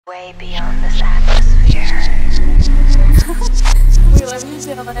way beyond this atmosphere. We love you,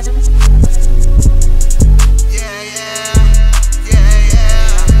 gentlemen.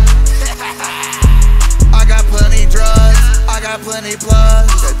 I got plenty drugs, I got plenty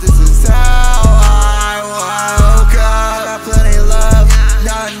plugs. That this is how I woke up. I got plenty love,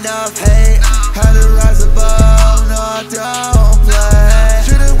 not enough hate. Had to rise above, no I don't play.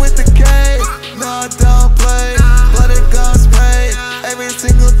 Shoot it with the K, no I don't play. Blooded gun spray, every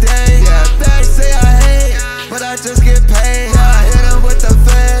single day. Yeah, they say I hate, but I just get paid. Yeah, I hit him with the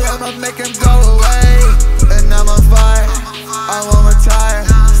fed, I'ma make him go away. And I'm on fire, I won't retire.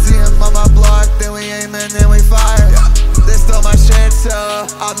 See him on my block, then we aim and then we fire. They stole my shit, so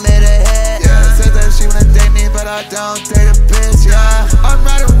I made a hit. Yeah, said that she wanna date me, but I don't date a bitch, yeah. I'm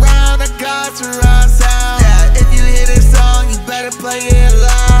right around, I got surround sound. Yeah, if you hear this song, you better play it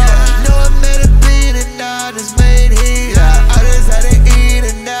loud. Yeah, know I made a beat and now I just made heat. Yeah, I just had to eat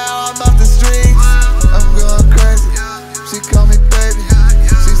and now I'm off the streets. I'm going crazy, she call me baby.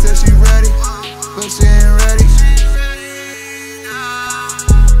 She said she ready, but she ain't ready.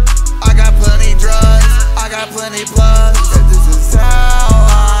 I got plenty drugs, I got plenty plugs. This is how